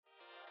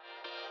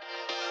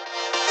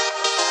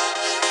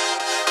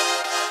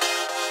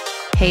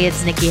Hey,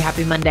 it's Nikki.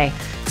 Happy Monday.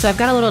 So I've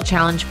got a little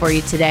challenge for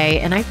you today.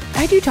 And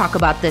I do talk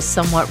about this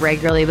somewhat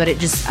regularly, but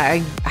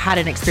I had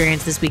an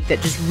experience this week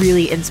that just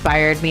really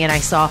inspired me. And I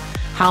saw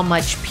how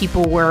much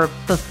people were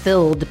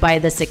fulfilled by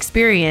this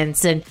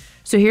experience. And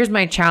so here's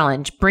my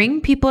challenge. Bring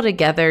people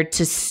together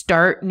to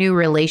start new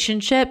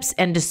relationships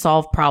and to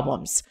solve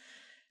problems.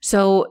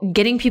 So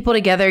getting people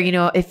together,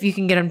 if you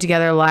can get them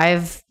together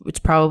live, it's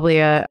probably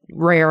a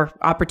rare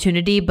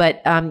opportunity,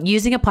 but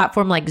using a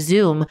platform like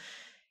Zoom,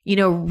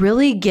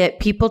 really get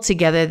people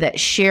together that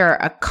share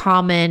a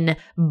common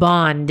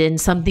bond in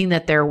something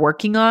that they're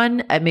working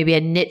on, maybe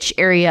a niche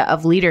area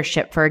of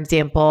leadership, for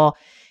example,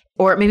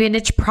 or maybe a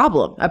niche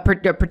problem, a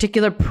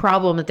particular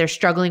problem that they're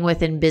struggling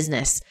with in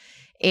business,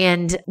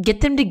 and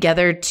get them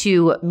together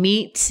to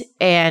meet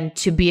and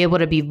to be able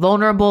to be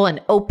vulnerable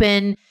and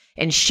open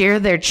and share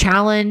their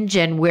challenge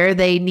and where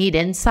they need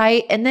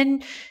insight, and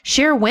then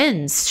share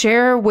wins,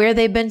 share where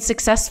they've been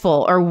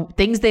successful or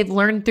things they've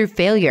learned through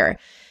failure.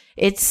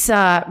 It's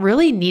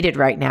really needed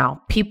right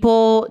now.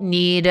 People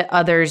need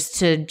others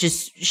to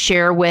just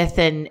share with,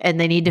 and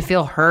they need to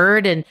feel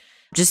heard and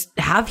just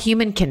have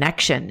human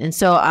connection. And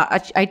so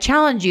I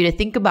challenge you to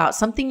think about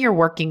something you're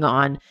working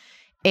on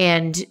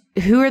and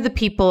who are the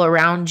people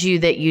around you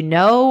that you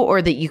know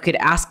or that you could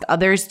ask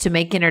others to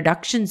make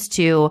introductions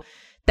to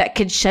that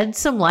could shed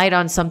some light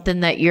on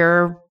something that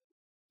you're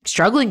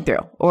struggling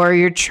through or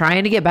you're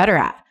trying to get better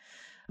at.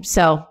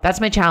 So that's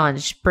my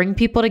challenge. Bring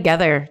people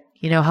together.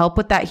 Help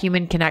with that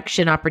human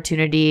connection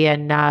opportunity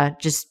and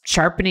just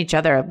sharpen each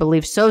other. I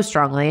believe so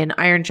strongly in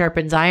iron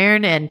sharpens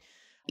iron, and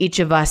each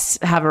of us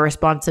have a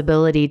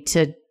responsibility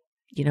to,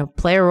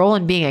 play a role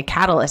in being a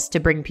catalyst to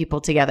bring people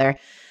together.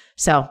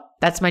 So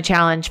that's my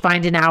challenge.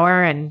 Find an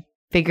hour and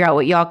figure out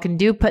what y'all can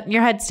do putting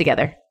your heads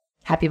together.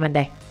 Happy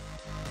Monday.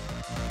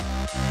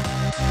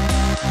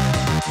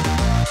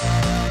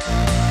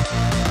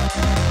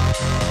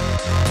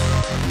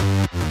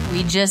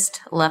 We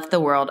just left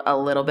the world a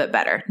little bit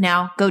better.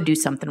 Now go do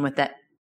something with it.